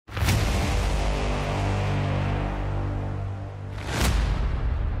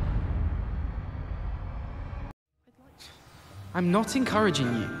I'm not encouraging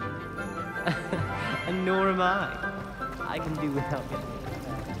you. And nor am I. I can do without it.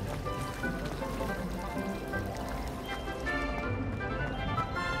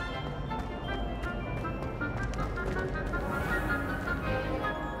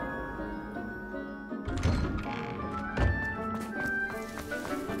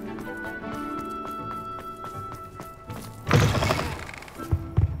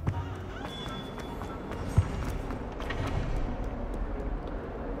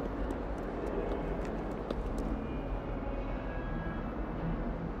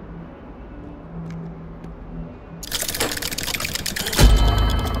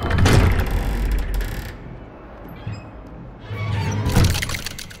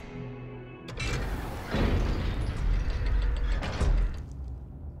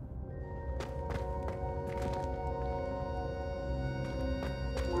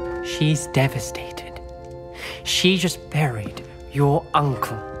 She's devastated. She just buried your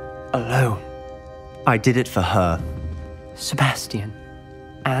uncle alone. I did it for her. Sebastian,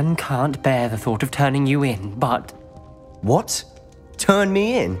 Anne can't bear the thought of turning you in, but... What? Turn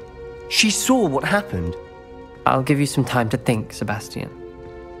me in? She saw what happened. I'll give you some time to think, Sebastian.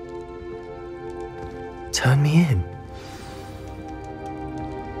 Turn me in?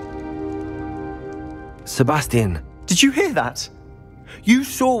 Sebastian. Did you hear that? You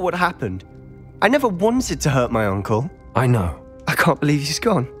saw what happened. I never wanted to hurt my uncle. I know. I can't believe he's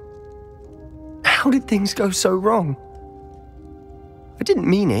gone. How did things go so wrong? I didn't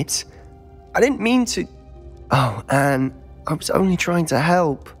mean it. I didn't mean to... Oh, Anne, I was only trying to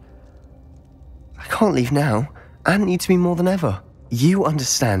help. I can't leave now. Anne needs me more than ever. You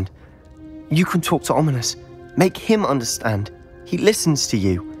understand. You can talk to Ominous. Make him understand. He listens to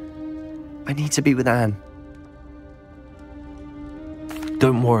you. I need to be with Anne.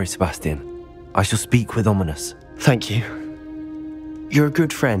 Don't worry, Sebastian. I shall speak with Ominous. Thank you. You're a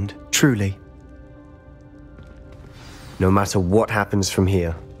good friend, truly. No matter what happens from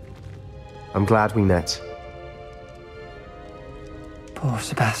here, I'm glad we met. Poor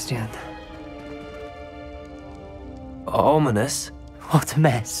Sebastian. Ominous? What a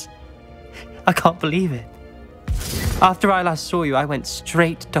mess. I can't believe it. After I last saw you, I went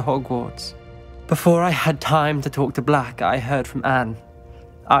straight to Hogwarts. Before I had time to talk to Black, I heard from Anne.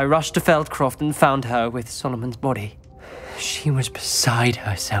 I rushed to Feldcroft and found her with Solomon's body. She was beside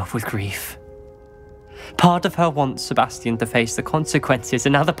herself with grief. Part of her wants Sebastian to face the consequences,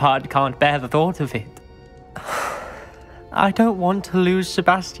 another part can't bear the thought of it. I don't want to lose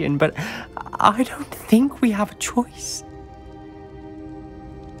Sebastian, but I don't think we have a choice.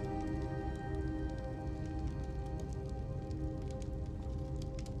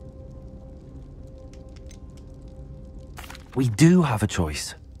 We do have a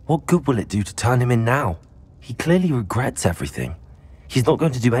choice. What good will it do to turn him in now? He clearly regrets everything. He's not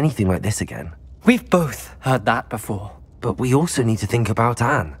going to do anything like this again. We've both heard that before. But we also need to think about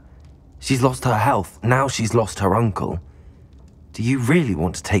Anne. She's lost her health, now she's lost her uncle. Do you really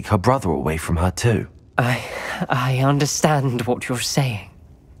want to take her brother away from her too? I understand what you're saying.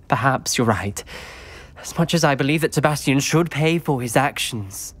 Perhaps you're right. As much as I believe that Sebastian should pay for his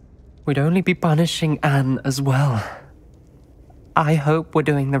actions, we'd only be punishing Anne as well. I hope we're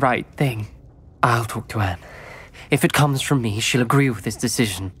doing the right thing. I'll talk to Anne. If it comes from me, she'll agree with this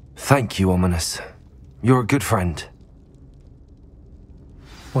decision. Thank you, Ominous. You're a good friend.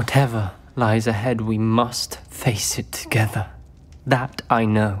 Whatever lies ahead, we must face it together. That I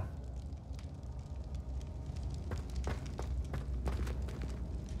know.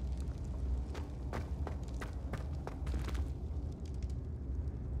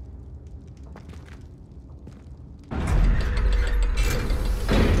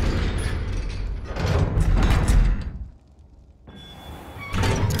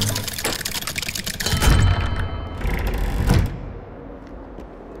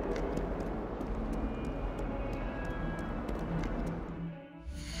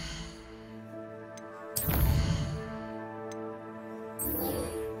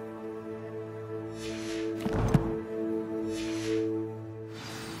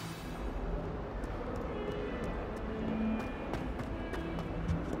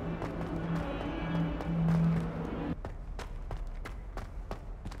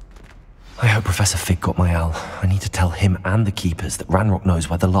 I hope Professor Fig got my owl. I need to tell him and the Keepers that Ranrock knows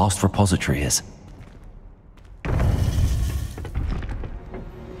where the last repository is.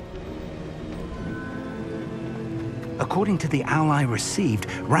 According to the owl I received,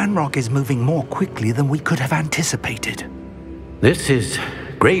 Ranrock is moving more quickly than we could have anticipated. This is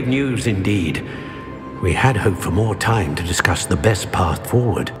grave news indeed. We had hoped for more time to discuss the best path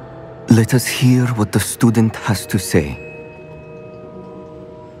forward. Let us hear what the student has to say.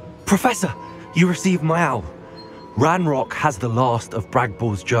 Professor, you received my owl. Ranrock has the last of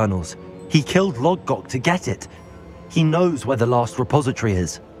Bragbor's journals. He killed Lodgok to get it. He knows where the last repository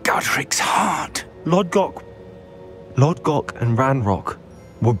is. Godric's heart. Lodgok and Ranrock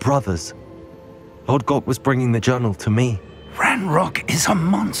were brothers. Lodgok was bringing the journal to me. Ranrock is a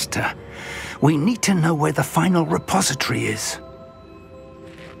monster. We need to know where the final repository is.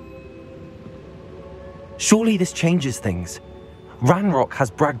 Surely this changes things. Ranrock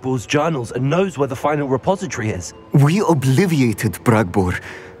has Bragbor's journals and knows where the final repository is. We obliviated Bragbor.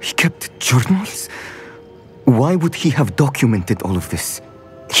 He kept journals? Why would he have documented all of this?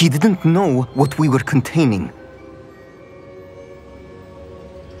 He didn't know what we were containing.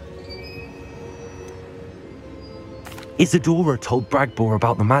 Isadora told Bragbor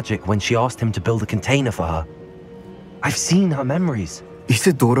about the magic when she asked him to build a container for her. I've seen her memories.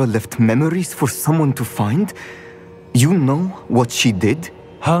 Isadora left memories for someone to find? You know what she did?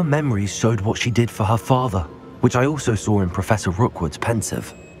 Her memories showed what she did for her father, which I also saw in Professor Rookwood's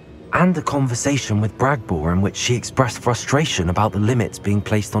pensive. And a conversation with Bragbor in which she expressed frustration about the limits being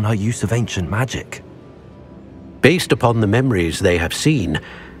placed on her use of ancient magic. Based upon the memories they have seen,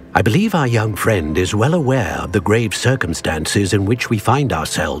 I believe our young friend is well aware of the grave circumstances in which we find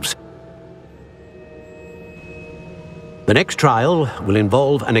ourselves. The next trial will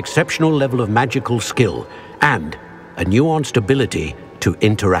involve an exceptional level of magical skill and a nuanced ability to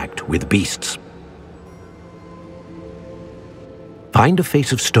interact with beasts. Find a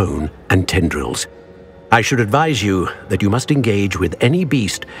face of stone and tendrils. I should advise you that you must engage with any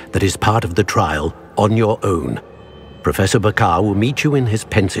beast that is part of the trial on your own. Professor Bakar will meet you in his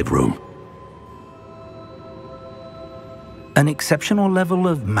pensive room. An exceptional level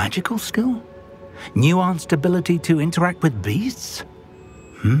of magical skill? Nuanced ability to interact with beasts?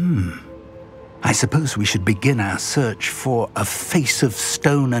 I suppose we should begin our search for a face of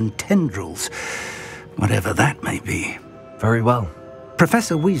stone and tendrils, whatever that may be. Very well.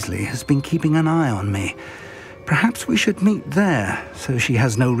 Professor Weasley has been keeping an eye on me. Perhaps we should meet there, so she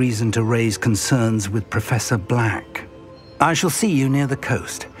has no reason to raise concerns with Professor Black. I shall see you near the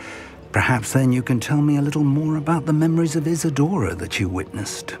coast. Perhaps then you can tell me a little more about the memories of Isadora that you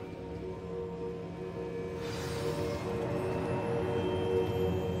witnessed.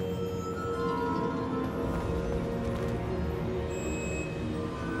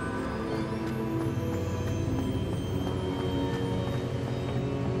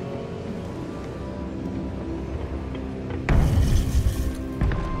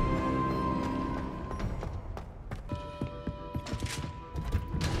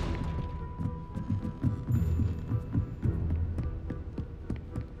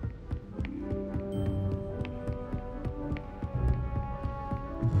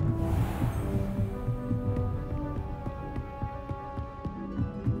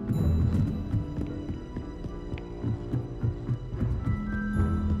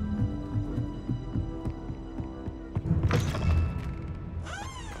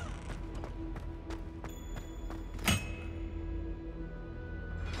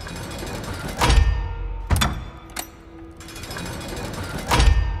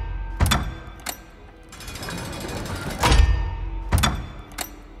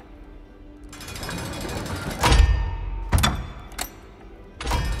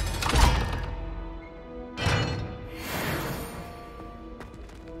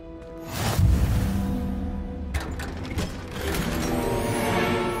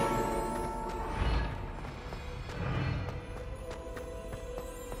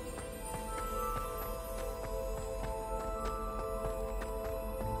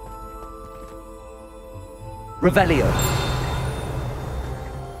 Revelio.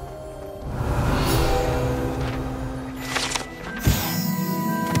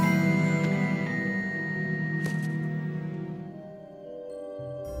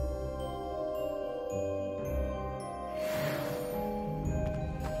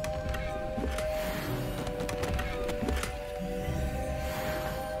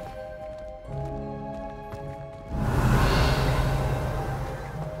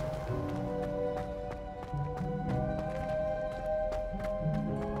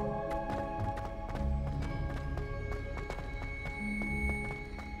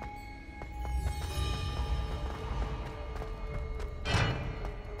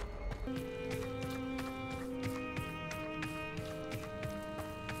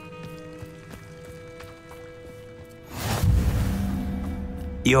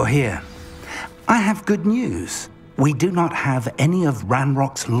 You're here. I have good news. We do not have any of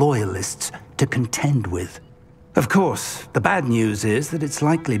Ranrock's loyalists to contend with. Of course, the bad news is that it's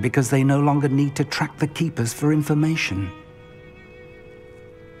likely because they no longer need to track the Keepers for information.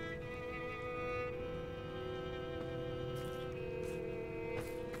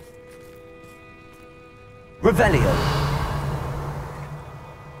 Revelio.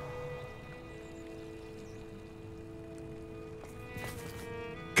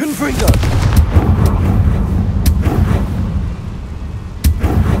 Confringo!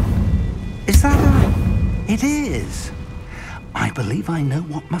 Is that a... It is. I believe I know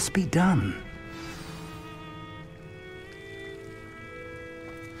what must be done.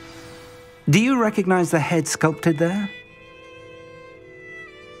 Do you recognize the head sculpted there?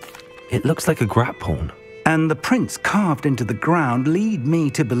 It looks like a grap horn. And the prints carved into the ground lead me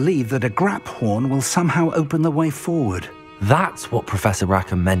to believe that a grap horn will somehow open the way forward. That's what Professor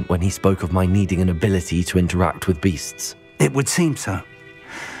Rackham meant when he spoke of my needing an ability to interact with beasts. It would seem so.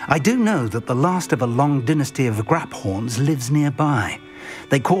 I do know that the last of a long dynasty of grap horns lives nearby.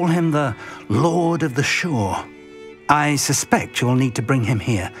 They call him the Lord of the Shore. I suspect you'll need to bring him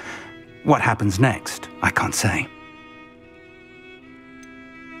here. What happens next, I can't say.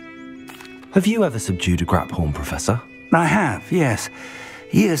 Have you ever subdued a grap horn, Professor? I have, yes.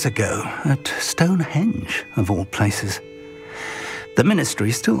 Years ago, at Stonehenge, of all places. The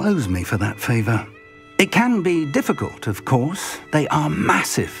Ministry still owes me for that favor. It can be difficult, of course. They are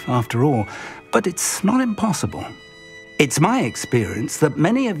massive, after all, but it's not impossible. It's my experience that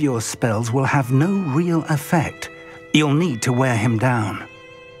many of your spells will have no real effect. You'll need to wear him down.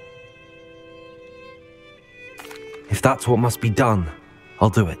 If that's what must be done, I'll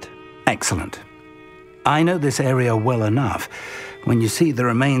do it. Excellent. I know this area well enough. When you see the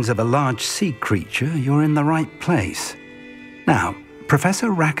remains of a large sea creature, you're in the right place. Now,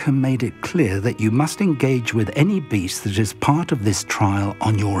 Professor Rackham made it clear that you must engage with any beast that is part of this trial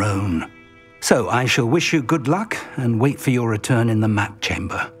on your own. So I shall wish you good luck and wait for your return in the map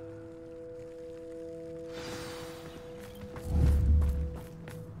chamber.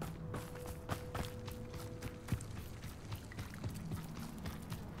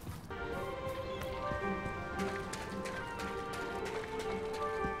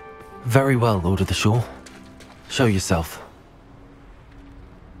 Very well, Lord of the Shore. Show yourself.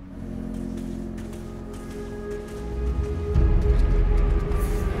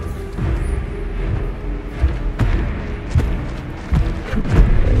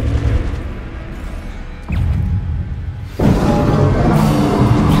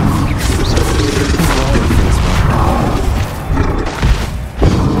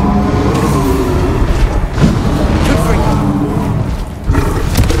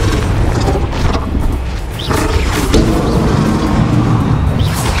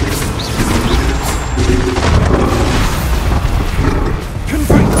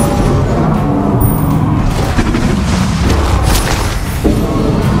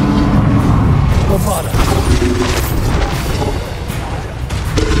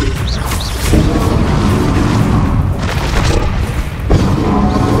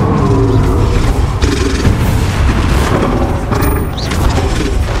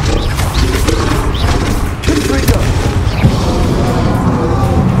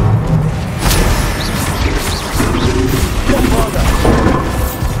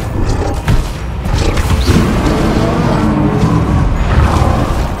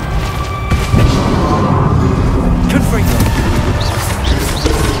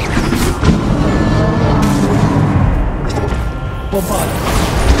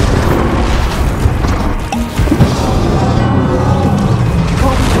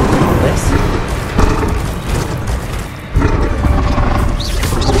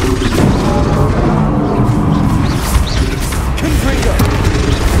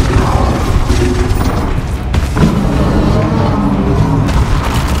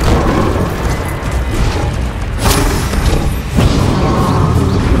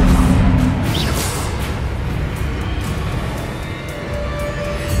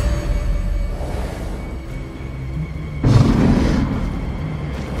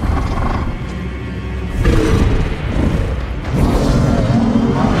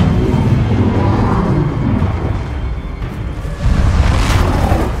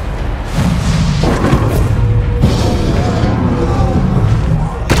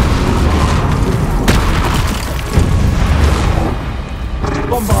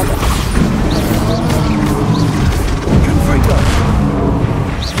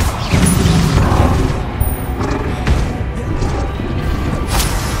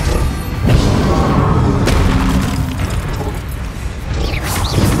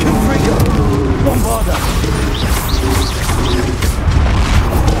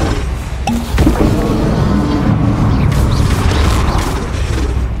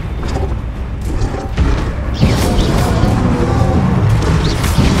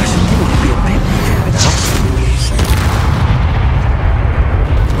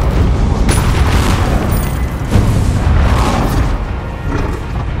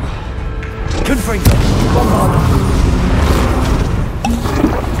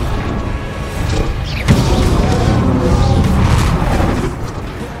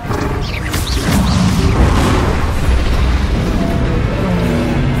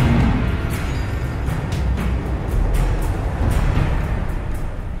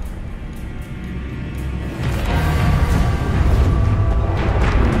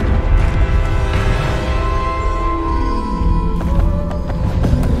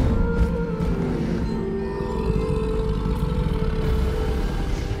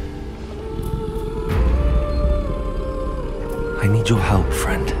 your help,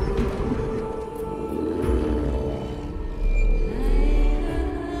 friend.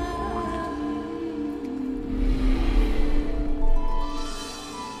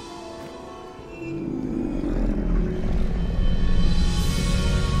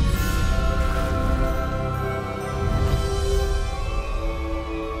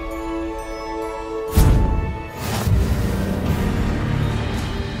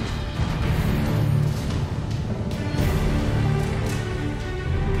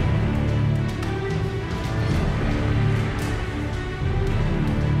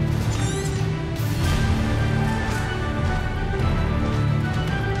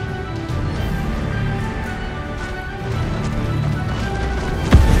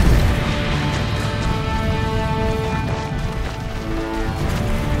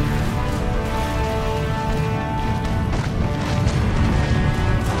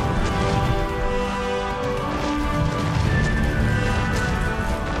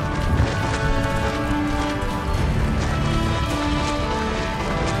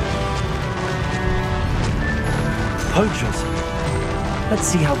 Poachers. Let's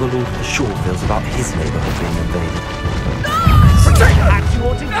see how the Lord of the Shore feels about his neighborhood being invaded. Perhaps you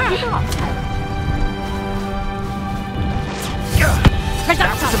ought to give up.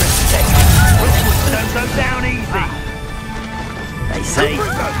 That was a mistake. Don't go down easy. They say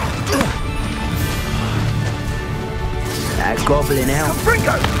that goblin elf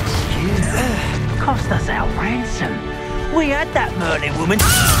cost us our ransom. We had that Merlin woman.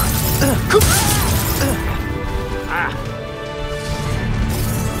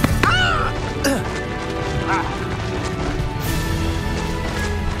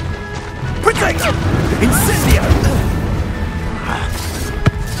 Incendio!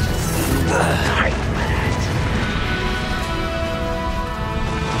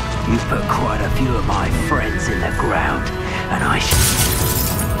 You've put quite a few of my friends in the ground, and I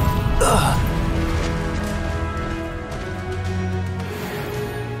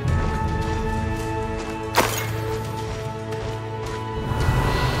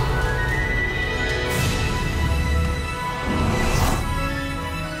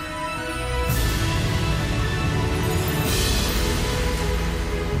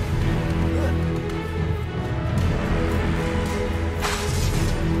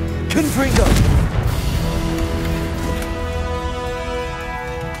Confringo!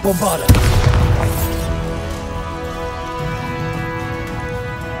 Bombarda!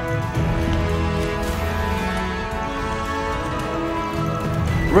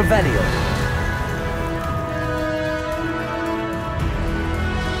 Revelio!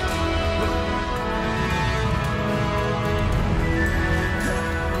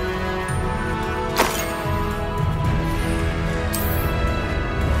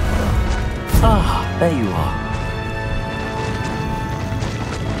 Ah, there you are.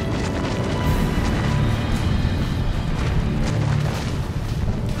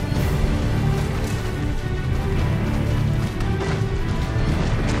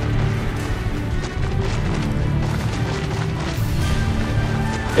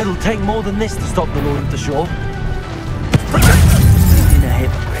 It'll take more than this to stop the Lord of the Shore. in a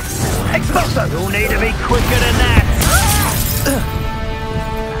hypocrite. Expulso! You'll need to be quicker than that.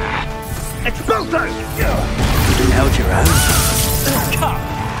 Expulso! You held your own. Come,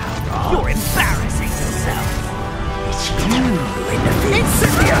 you're embarrassing yourself. It's you in the field.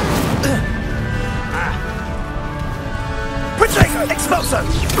 Incendio! Protego! Expulso!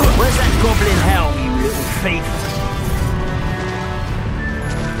 Where's that goblin helm, you little thief?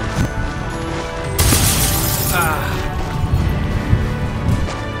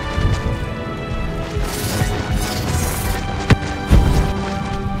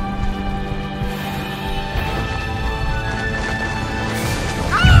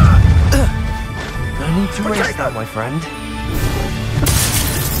 No need to race that, my friend.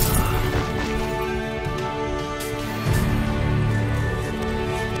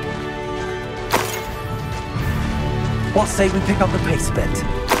 What say we pick up the pace a bit?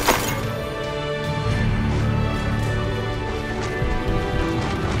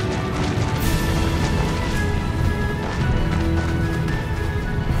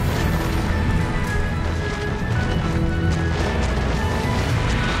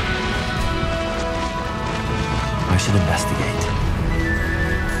 I should investigate.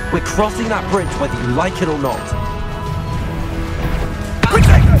 We're crossing that bridge whether you like it or not.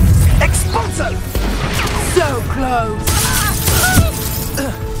 Expulso! So close!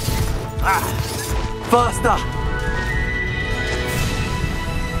 Faster!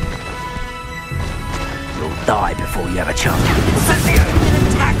 You'll die before you have a chance. Incendio! An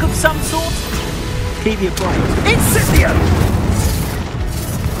attack of some sort? Keep your brain. Incendio!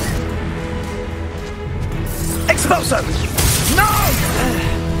 Expulso! No!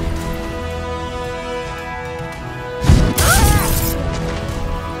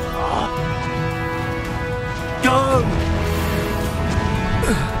 Go!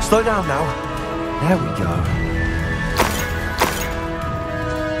 Slow down now. There we go.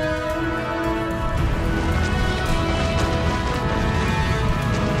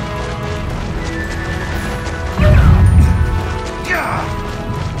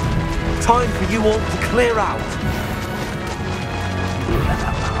 Time for you all to clear out.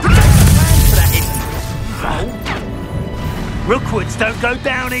 Rookwoods don't go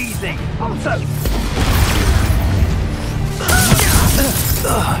down easy.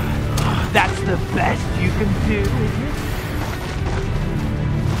 That's the best you can do, is it?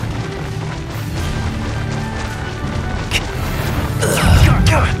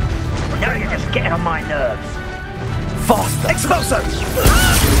 Now you're just getting on my nerves. Faster! Expulso!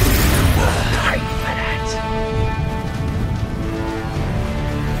 Pay for that.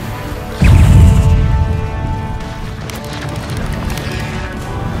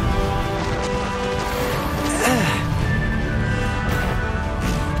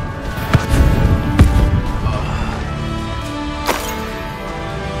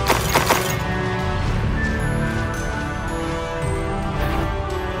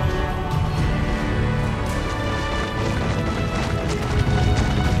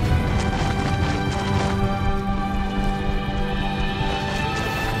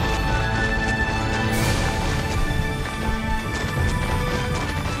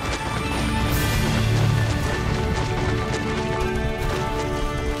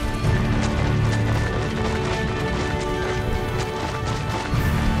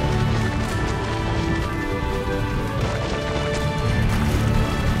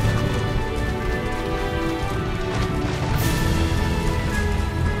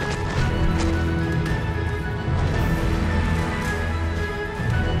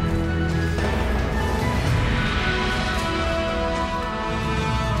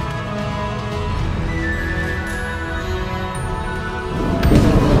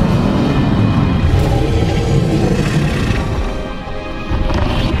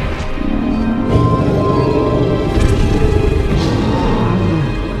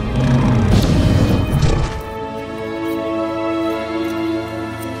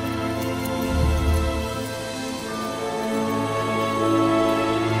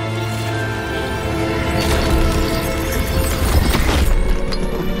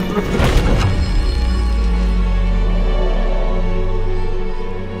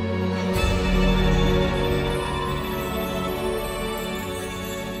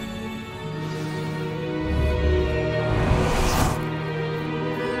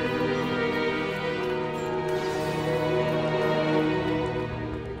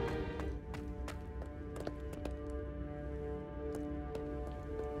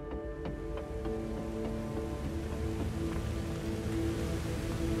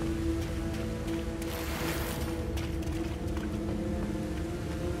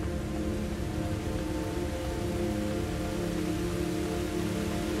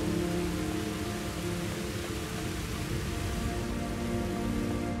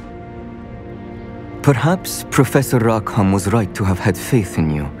 Perhaps Professor Rackham was right to have had faith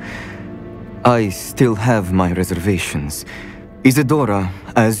in you. I still have my reservations. Isadora,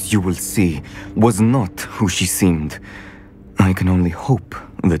 as you will see, was not who she seemed. I can only hope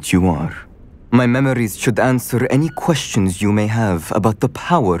that you are. My memories should answer any questions you may have about the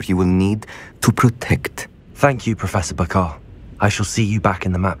power you will need to protect. Thank you, Professor Bakar. I shall see you back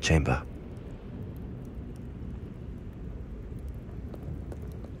in the map chamber.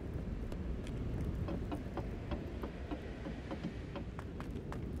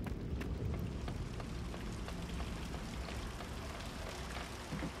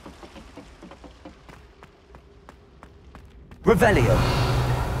 Revelio.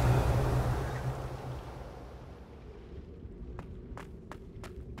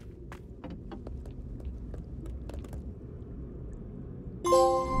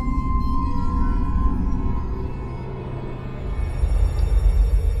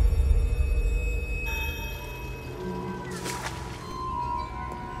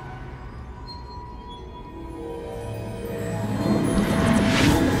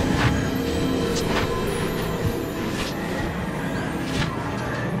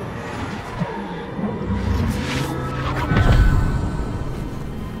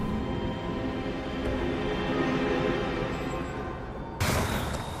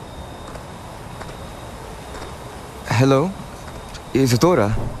 Hello?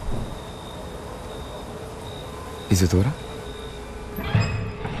 Isadora? Isadora?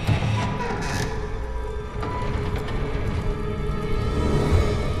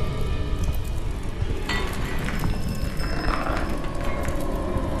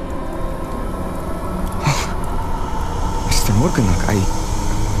 Morganach,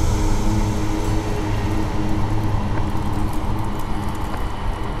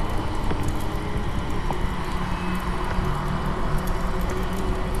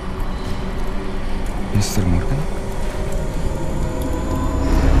 Mr. Morganach?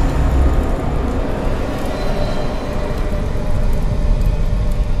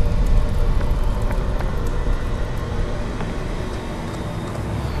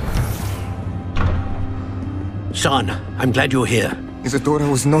 Son, I'm glad you're here. Isadora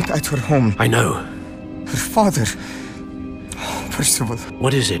was not at her home. I know. Her father... Percival.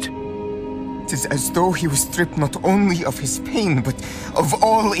 What is it? It is as though he was stripped not only of his pain, but of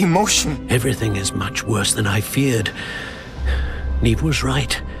all emotion. Everything is much worse than I feared. Neve was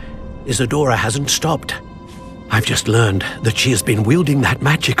right. Isadora hasn't stopped. I've just learned that she has been wielding that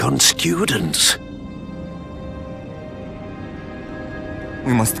magic on students.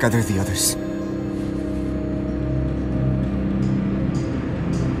 We must gather the others.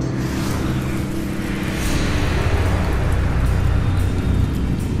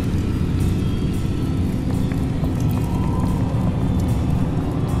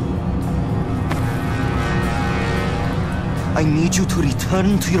 I need you to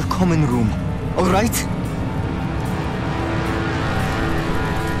return to your common room, all right?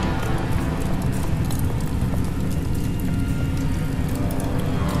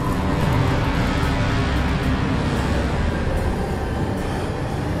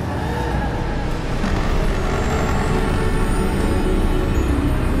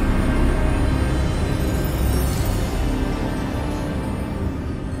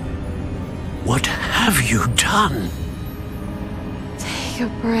 What have you done? Take a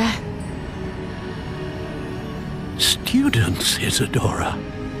breath. Students, Isadora.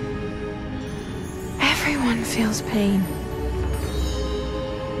 Everyone feels pain.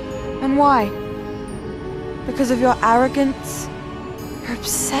 And why? Because of your arrogance? Your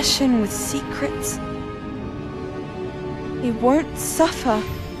obsession with secrets? He won't suffer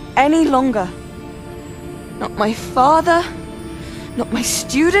any longer. Not my father, not my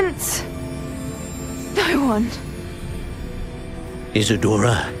students, no one.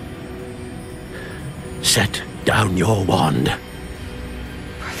 Isadora, set down your wand.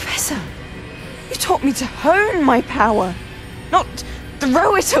 Professor, you taught me to hone my power, not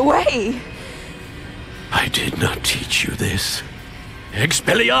throw it away. I did not teach you this.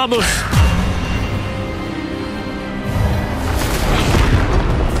 Expelliarmus!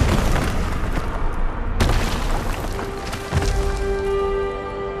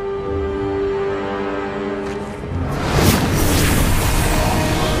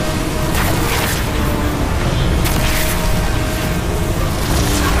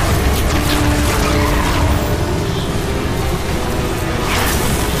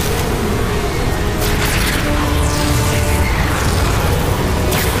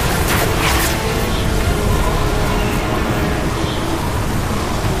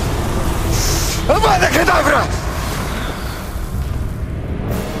 Avada Kedavra!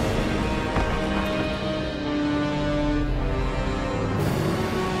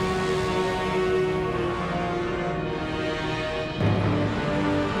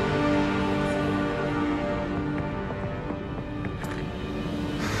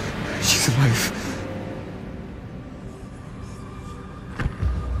 She's alive.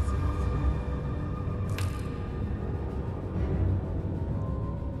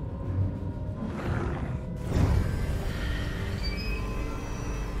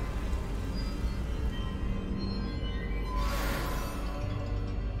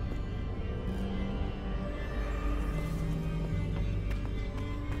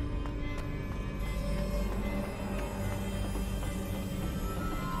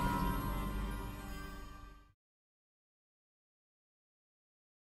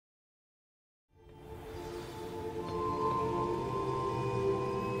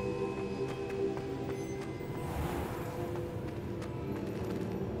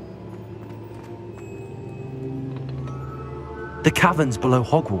 The caverns below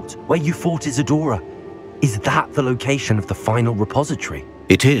Hogwarts, where you fought Isadora. Is that the location of the final repository?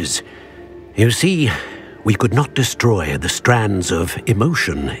 It is. You see, we could not destroy the strands of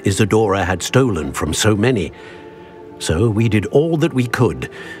emotion Isadora had stolen from so many. So we did all that we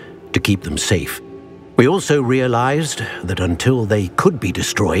could to keep them safe. We also realized that until they could be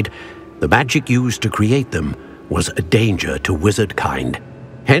destroyed, the magic used to create them was a danger to wizard kind.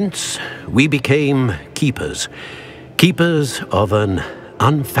 Hence, we became keepers. Keepers of an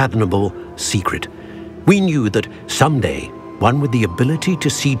unfathomable secret. We knew that someday, one with the ability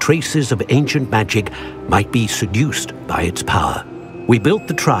to see traces of ancient magic might be seduced by its power. We built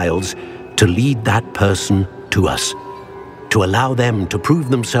the trials to lead that person to us. to allow them to prove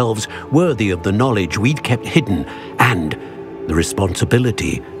themselves worthy of the knowledge we'd kept hidden and the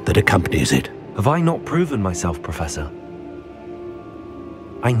responsibility that accompanies it. Have I not proven myself, Professor?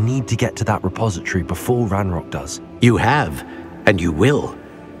 I need to get to that repository before Ranrock does. You have, and you will.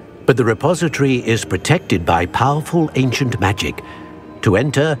 But the repository is protected by powerful ancient magic. To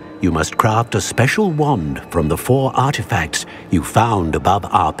enter, you must craft a special wand from the 4 artifacts you found above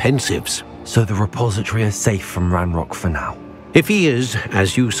our pensives. So the repository is safe from Ranrock for now. If he is,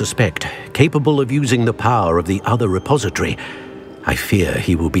 as you suspect, capable of using the power of the other repository, I fear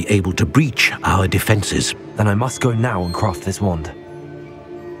he will be able to breach our defenses. Then I must go now and craft this wand.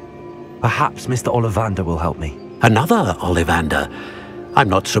 Perhaps Mr. Ollivander will help me. Another Ollivander? I'm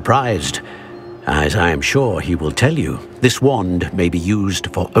not surprised. As I am sure he will tell you, this wand may be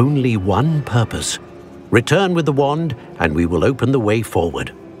used for only one purpose. Return with the wand, and we will open the way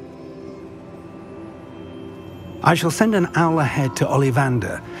forward. I shall send an owl ahead to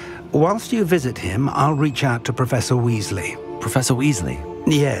Ollivander. Whilst you visit him, I'll reach out to Professor Weasley. Professor Weasley?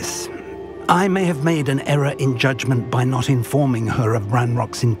 Yes. I may have made an error in judgment by not informing her of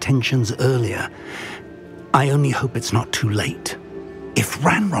Ranrock's intentions earlier. I only hope it's not too late. If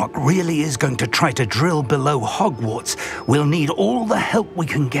Ranrock really is going to try to drill below Hogwarts, we'll need all the help we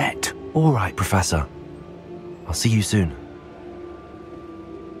can get. All right, Professor. I'll see you soon.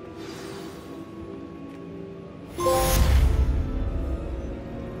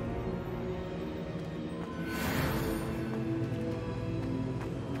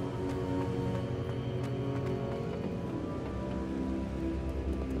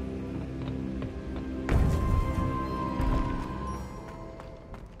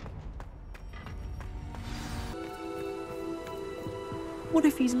 What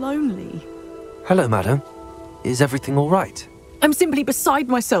if he's lonely? Hello, madam. Is everything all right? I'm simply beside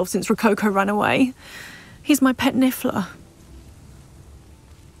myself since Rococo ran away. He's my pet Niffler.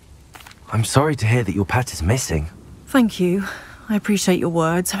 I'm sorry to hear that your pet is missing. Thank you. I appreciate your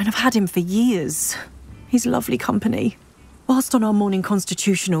words. I mean, I've had him for years. He's lovely company. Whilst on our morning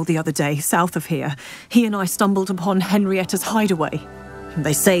constitutional the other day, south of here, he and I stumbled upon Henrietta's hideaway.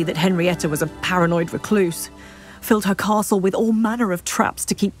 They say that Henrietta was a paranoid recluse. Filled her castle with all manner of traps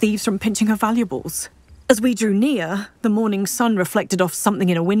to keep thieves from pinching her valuables. As we drew near, the morning sun reflected off something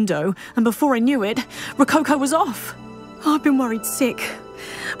in a window, and before I knew it, Rococo was off. I've been worried sick,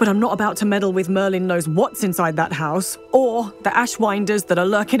 but I'm not about to meddle with Merlin knows what's inside that house, or the Ashwinders that are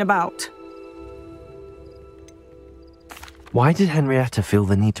lurking about. Why did Henrietta feel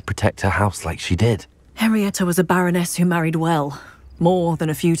the need to protect her house like she did? Henrietta was a baroness who married well, more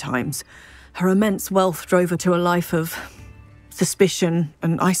than a few times. Her immense wealth drove her to a life of suspicion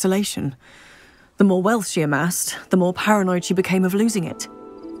and isolation. The more wealth she amassed, the more paranoid she became of losing it.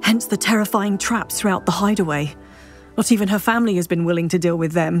 Hence the terrifying traps throughout the hideaway. Not even her family has been willing to deal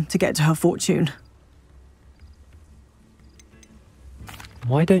with them to get to her fortune.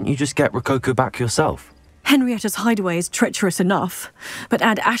 Why don't you just get Rococo back yourself? Henrietta's hideaway is treacherous enough, but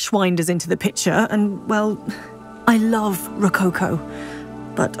add Ashwinders into the picture and, well, I love Rococo.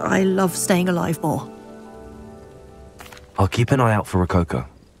 But I love staying alive more. I'll keep an eye out for Rococo.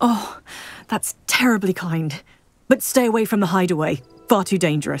 Oh, that's terribly kind. But stay away from the hideaway. Far too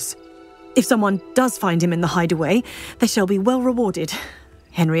dangerous. If someone does find him in the hideaway, they shall be well rewarded.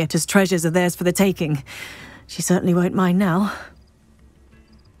 Henrietta's treasures are theirs for the taking. She certainly won't mind now.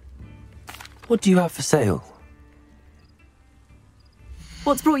 What do you have for sale?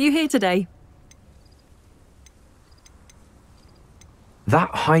 What's brought you here today?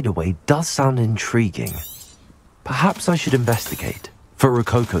 That hideaway does sound intriguing. Perhaps I should investigate, for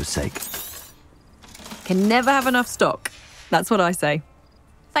Rococo's sake. Can never have enough stock. That's what I say.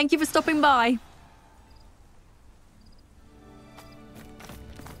 Thank you for stopping by.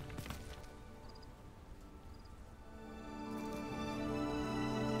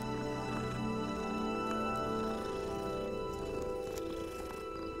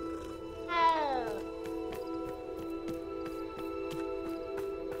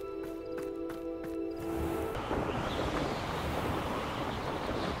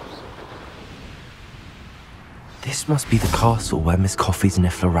 This must be the castle where Miss Coffee's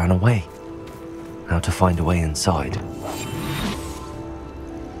Niffler ran away. Now to find a way inside.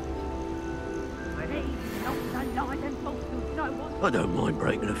 I don't mind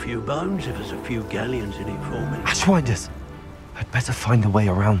breaking a few bones if there's a few galleons in it for me. Ashwinders! I'd better find a way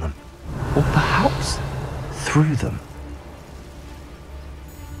around them. Or perhaps through them.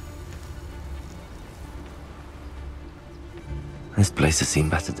 This place has seen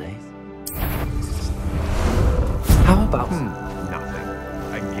better days. How about... Nothing.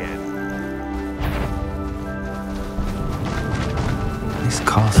 Again. Nice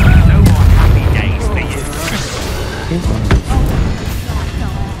castle. No more happy days for you.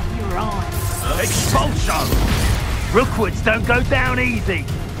 Expulso! Rookwoods don't go down easy.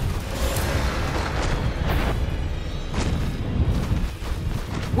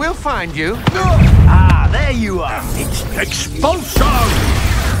 We'll find you. Ah, there you are. It's Expulso!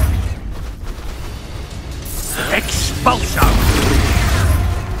 Expulso!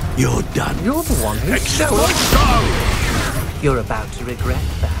 You're done. You're the one who Expulso! You're about to regret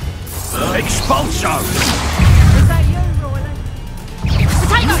that. Expulso! Is that you, Royland?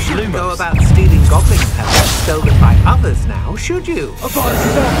 You shouldn't go about stealing goblin powers stolen by others now, should you?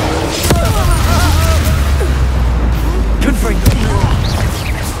 Confringo!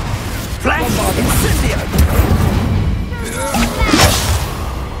 Flash! Incendio!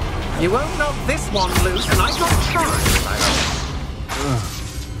 You won't knock this one loose, and I got time.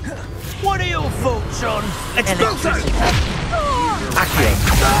 What are your thoughts on Expulso? Accio.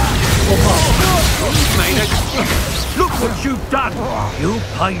 Look what you've done! You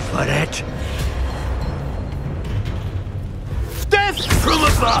pay for that! Death from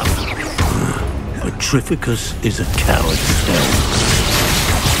above! Petrificus is a coward spell.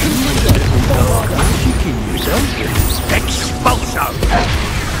 Expulso!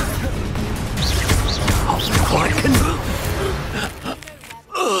 I can...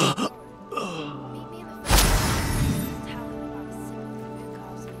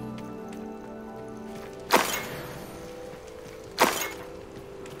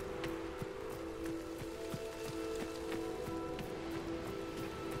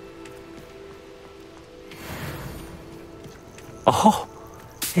 Oh,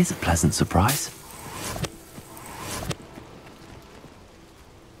 here's a pleasant surprise.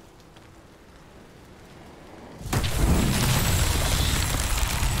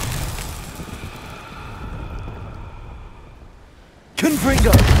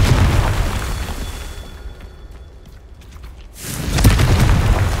 Confringo!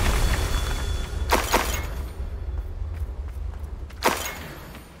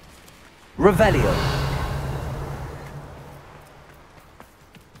 Revelio.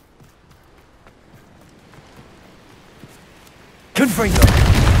 Confringo!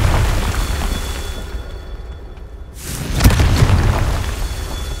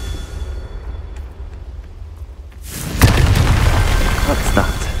 What's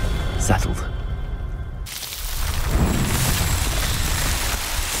that? Settled.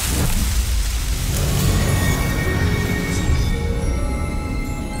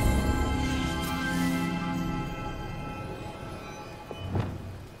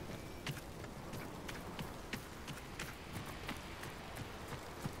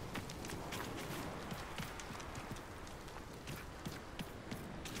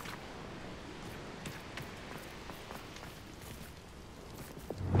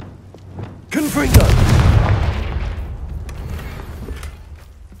 Confringo!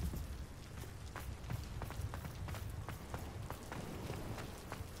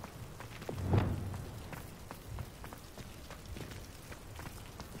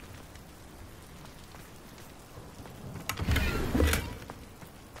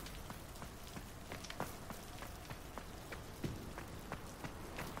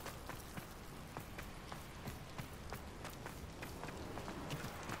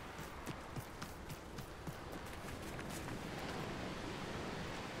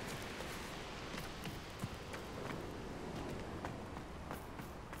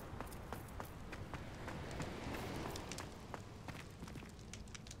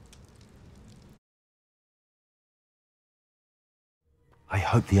 I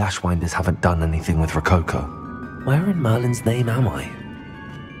hope the Ashwinders haven't done anything with Rococo. Where in Merlin's name am I?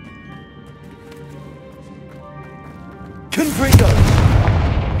 Confringo!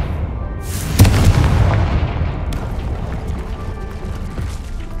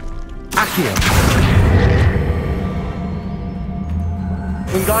 Accio.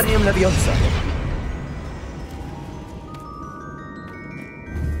 Wingardium Leviosa.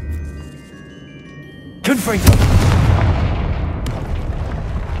 Confringo!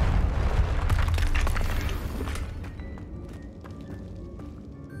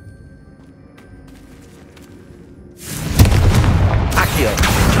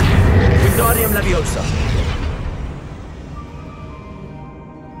 Wingardium Leviosa.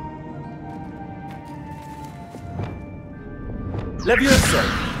 Leviosa.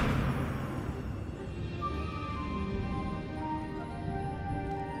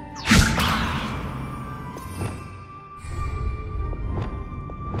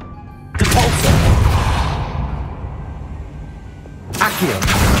 Depulso. Accio.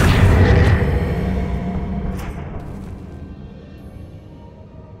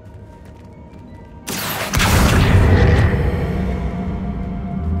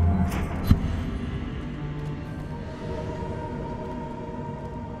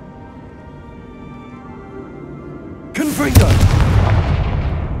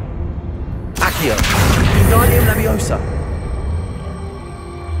 Accio. Wingardium Leviosa.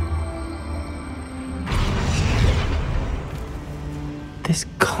 This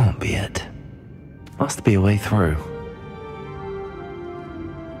can't be it. Must be a way through.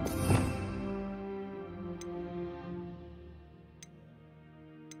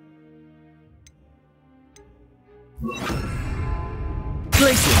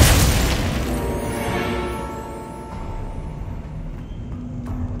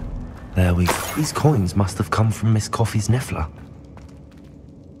 There we go. These coins must have come from Miss Coffee's Niffler.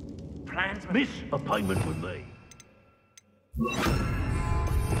 Plans miss appointment with me.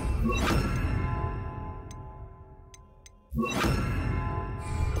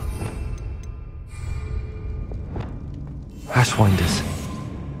 Ashwinders.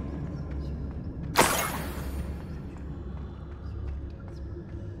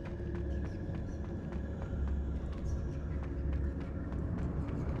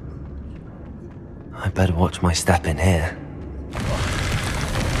 I better watch my step in here.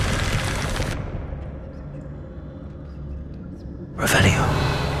 Revelio.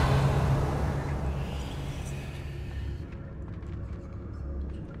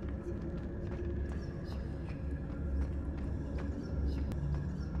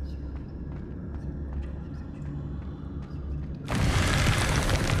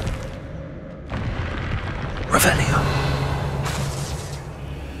 Revelio.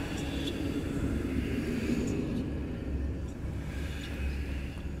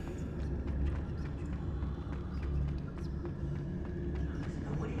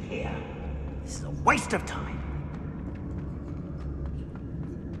 Waste of time.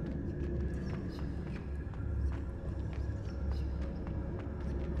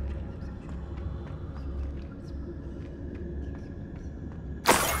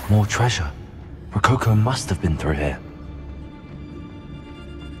 More treasure. Rococo must have been through here.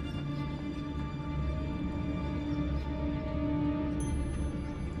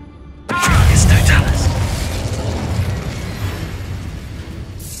 It's Totalis.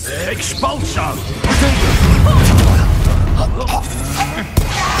 Expulso!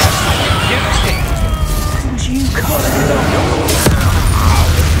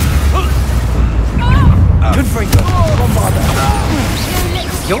 Good finger. Bombarda.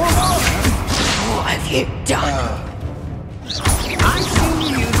 What have you done? I've seen you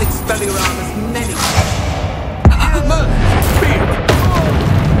use Expelliarmus many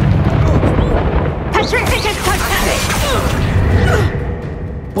Petrificus Quaternic!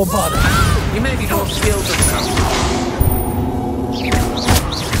 Bombarda. You may be more skilled than that.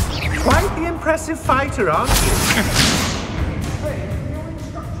 Quite the impressive fighter, aren't you?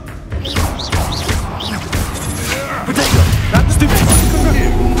 Potato. That's stupid.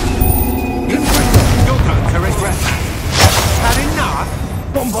 Your turn to regret that. Had enough?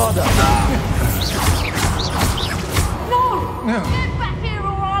 Bombarda. No! Get back here or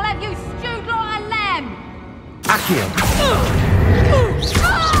I'll have you stewed like a lamb! Accio.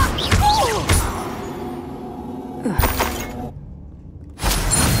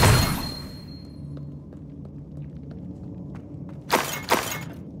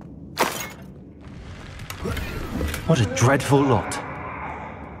 What a dreadful lot.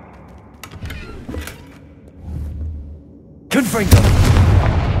 Confringo.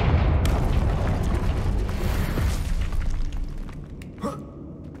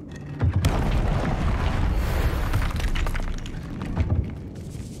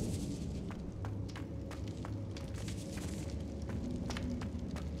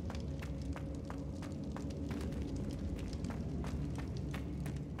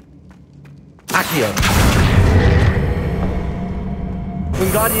 Accio.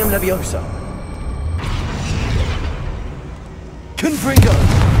 Wingardium Leviosa. Confringo.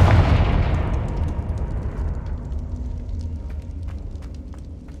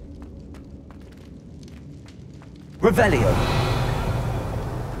 Revelio.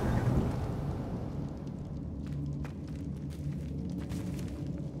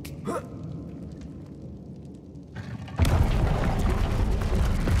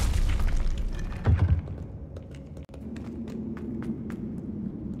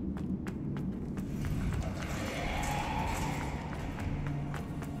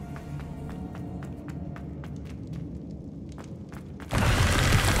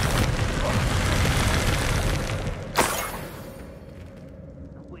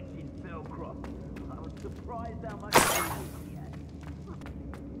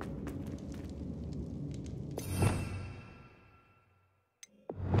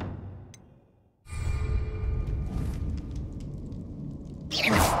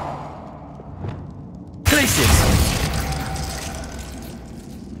 Places.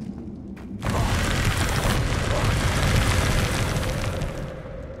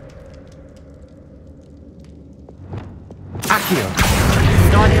 Accio.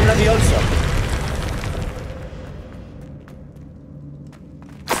 Wingardium Leviosa.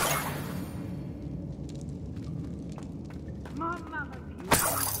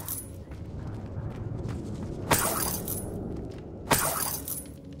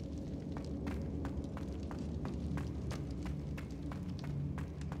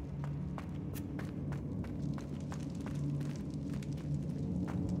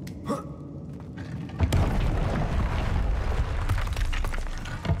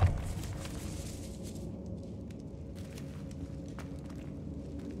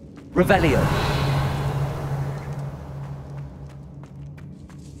 Revelio.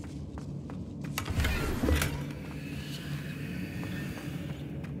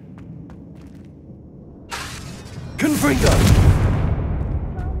 Confringo.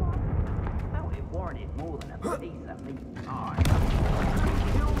 Well, it warranted more than a piece of meat pie.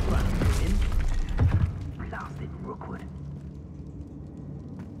 You'll run to him. Blasted Rookwood.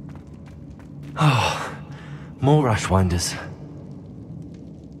 Oh, more Rushwinders.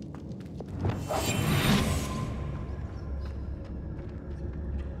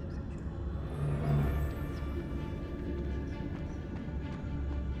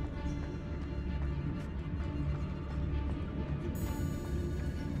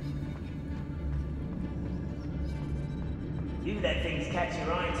 You let things catch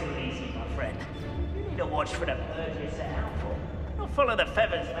your eye too easy, my friend. You need to watch for the birds you set out for. Not follow the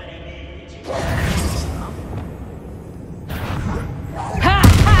feathers of any mere pigeon. Ha!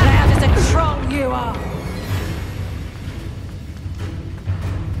 Loud as a troll you are!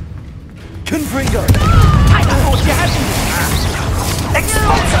 Confringo. I thought you hadn't!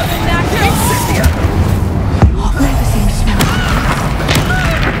 Expulsor. Incendia. I've never seen you smile.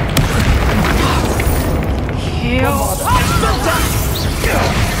 Kill!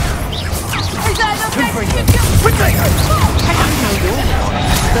 Is that the best you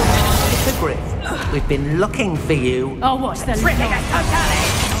Disagree. We've been looking for you. Oh, what's the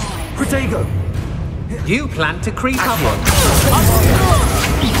Protego. You plan to creep up on.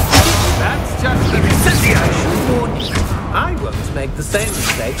 That's just an Warn you. I won't make the same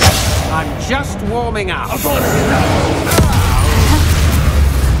mistake. I'm just warming up.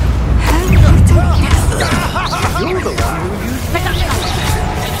 You're the one who used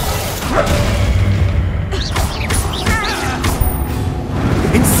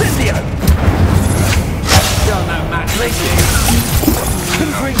Incendio. You're no match for me.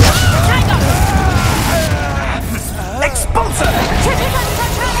 Confringo. Expulsor.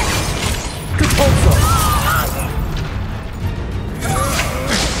 Compulsor.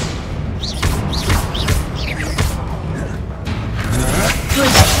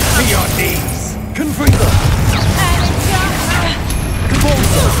 To your knees. Confringo.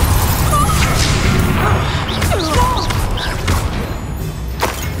 Compulsor.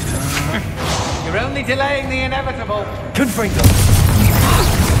 You're only delaying the inevitable. Confringo.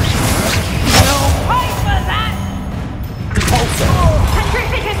 You'll pay for that! Compulsor.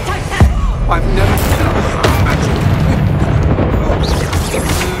 Petrificus toaster! I've never seen a magic.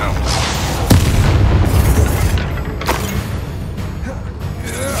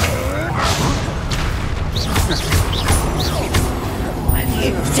 What have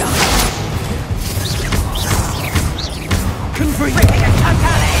you done? Confringo.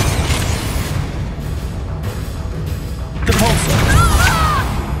 Compulsor.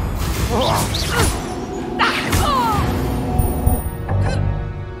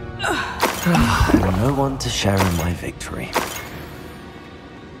 No one to share in my victory.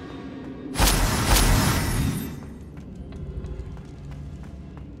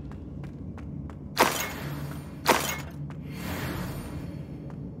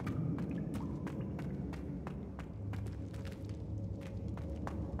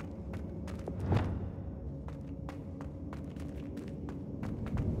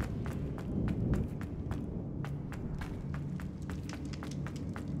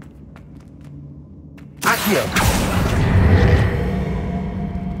 Accio.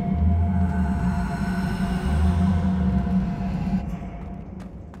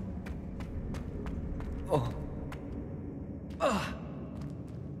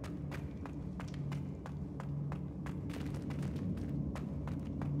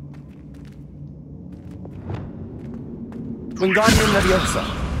 Wingardium Leviosa.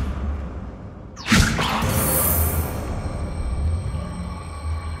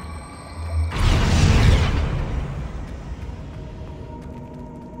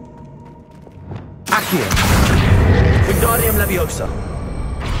 Accio. Wingardium Leviosa.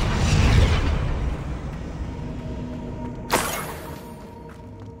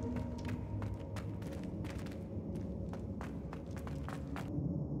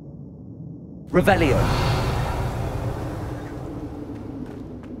 Revelio.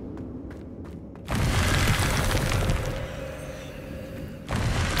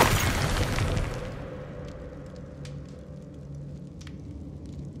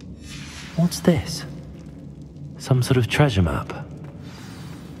 What's this? Some sort of treasure map.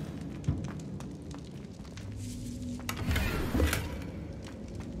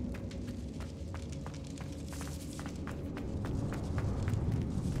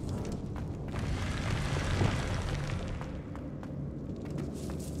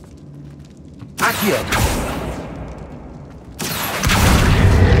 Accio!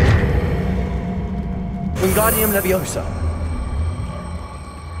 Wingardium Leviosa.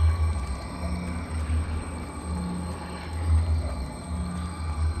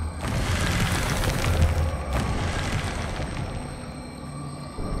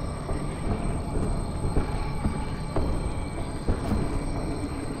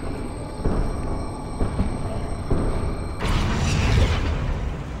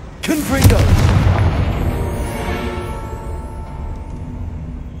 Confringo!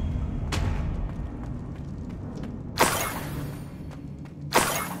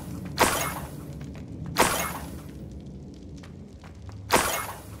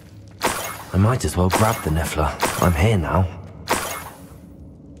 I might as well grab the Niffler. I'm here now.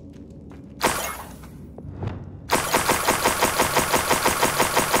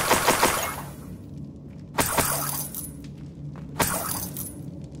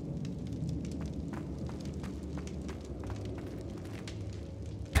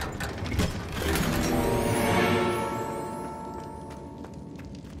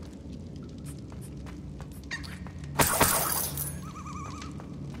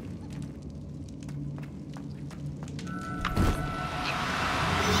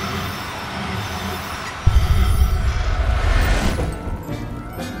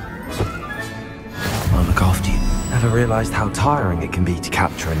 Never realized how tiring it can be to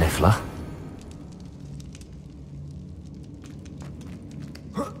capture a Niffler.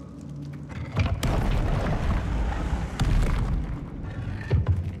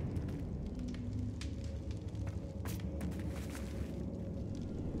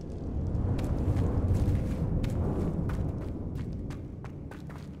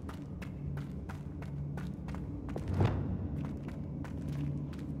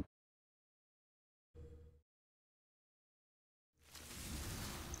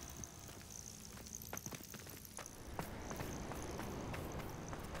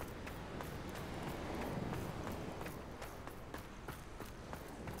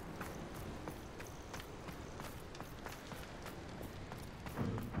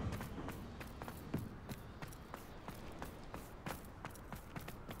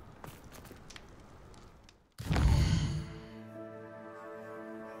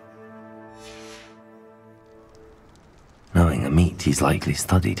 Knowing a meat, he's likely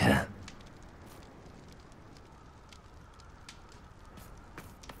studied here.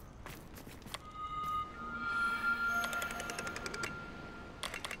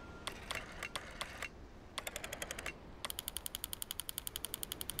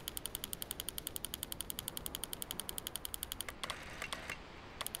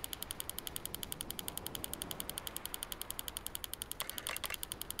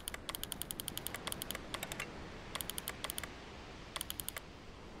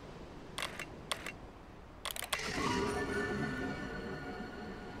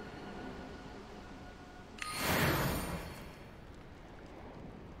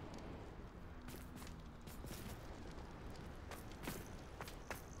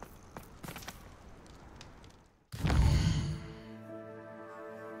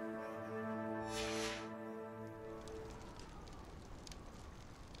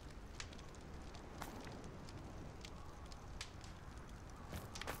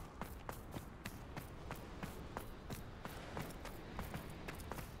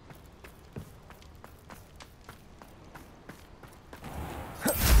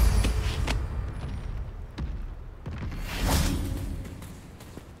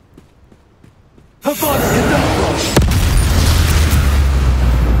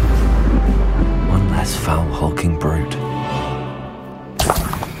 One less foul, hulking brute.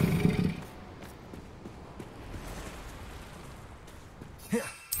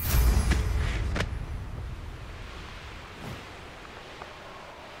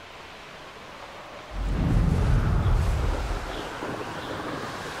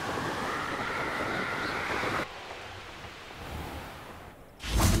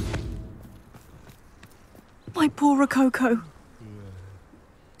 My poor Rococo.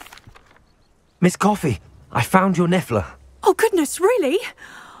 Miss Coffee, I found your Niffler. Oh, goodness, really?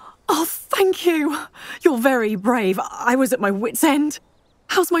 Oh, Thank you. You're very brave. I was at my wit's end.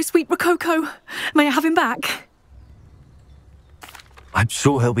 How's my sweet Rococo? May I have him back? I'm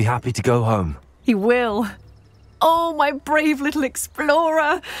sure he'll be happy to go home. He will. Oh, my brave little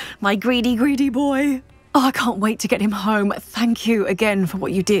explorer. My greedy, greedy boy. Oh, I can't wait to get him home. Thank you again for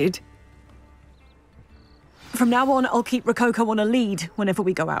what you did. From now on, I'll keep Rococo on a lead whenever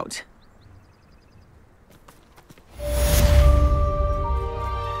we go out.